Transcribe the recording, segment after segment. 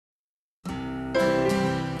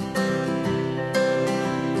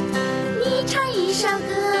一首歌，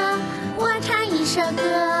我唱一首歌，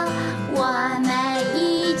我们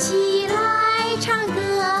一起来唱歌。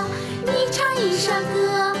你唱一首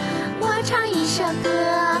歌，我唱一首歌，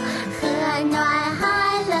和暖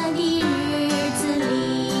寒冷的日子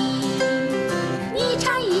里。你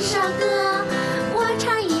唱一首歌，我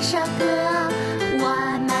唱一首歌，我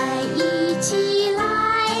们一起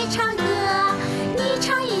来唱歌。你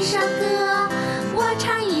唱一首歌，我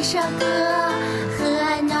唱一首歌，和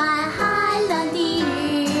暖寒冷的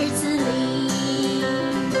日子里。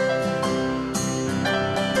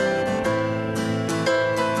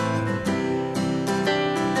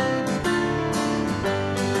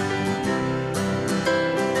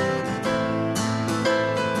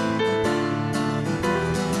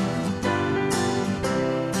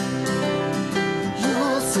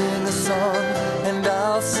You'll sing a song and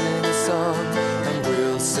I'll sing a song, and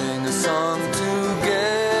we'll sing a song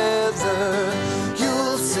together.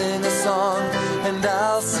 You'll sing a song and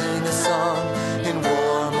I'll sing a song in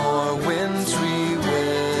warm or wintry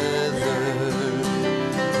weather.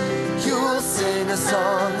 You'll sing a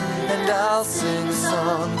song and I'll sing a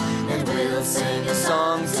song, and we'll sing a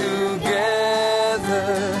song together.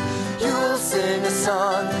 You'll sing a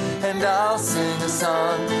song and I'll sing a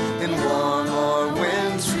song in warm or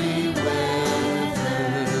wintry weather.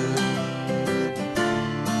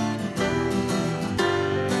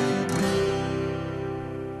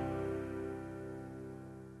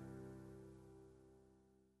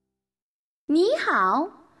 你好，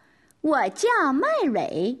我叫麦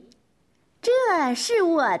蕊，这是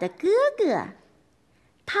我的哥哥，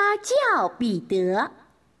他叫彼得。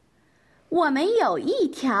我们有一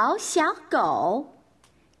条小狗，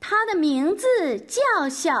它的名字叫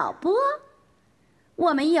小波。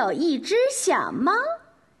我们有一只小猫，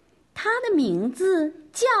它的名字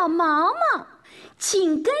叫毛毛。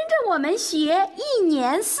请跟着我们学一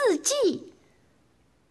年四季。